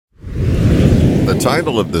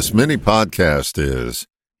title of this mini podcast is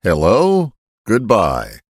Hello,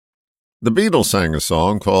 Goodbye. The Beatles sang a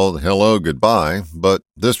song called Hello, Goodbye, but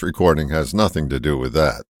this recording has nothing to do with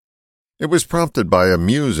that. It was prompted by a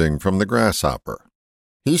musing from the grasshopper.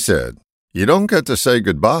 He said, "You don't get to say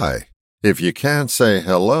goodbye if you can't say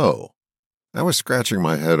hello." I was scratching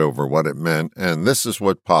my head over what it meant, and this is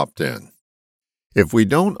what popped in. If we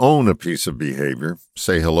don't own a piece of behavior,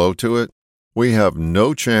 say hello to it, we have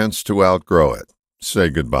no chance to outgrow it.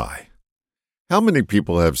 Say goodbye. How many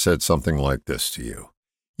people have said something like this to you?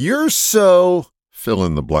 "You're so..." fill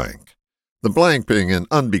in the blank being an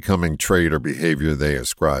unbecoming trait or behavior they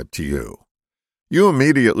ascribe to you. You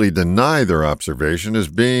immediately deny their observation as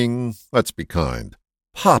being, let's be kind,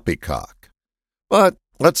 poppycock. But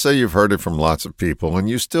let's say you've heard it from lots of people and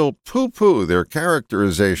you still poo-poo their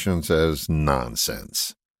characterizations as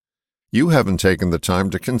nonsense. You haven't taken the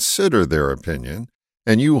time to consider their opinion,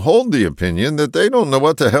 and you hold the opinion that they don't know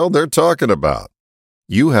what the hell they're talking about.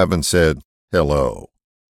 You haven't said hello.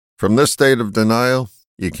 From this state of denial,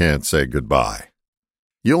 you can't say goodbye.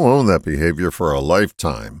 You'll own that behavior for a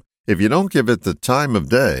lifetime if you don't give it the time of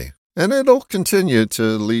day, and it'll continue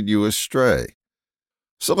to lead you astray.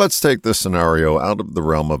 So let's take this scenario out of the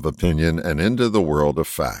realm of opinion and into the world of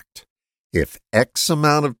fact. If X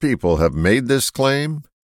amount of people have made this claim,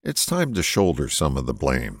 it's time to shoulder some of the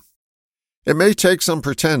blame. It may take some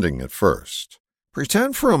pretending at first.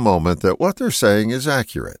 Pretend for a moment that what they're saying is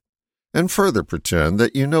accurate, and further pretend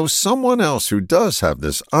that you know someone else who does have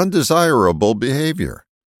this undesirable behavior.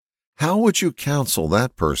 How would you counsel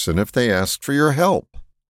that person if they asked for your help?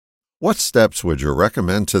 What steps would you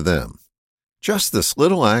recommend to them? Just this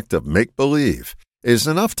little act of make-believe is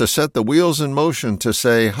enough to set the wheels in motion to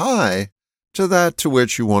say hi to that to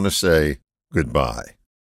which you want to say goodbye.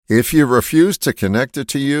 If you refuse to connect it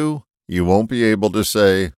to you, you won't be able to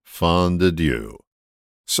say fond adieu.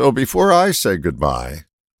 So before I say goodbye,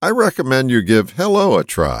 I recommend you give hello a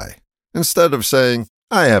try, instead of saying,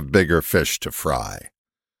 "I have bigger fish to fry."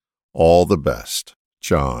 All the best,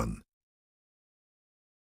 John.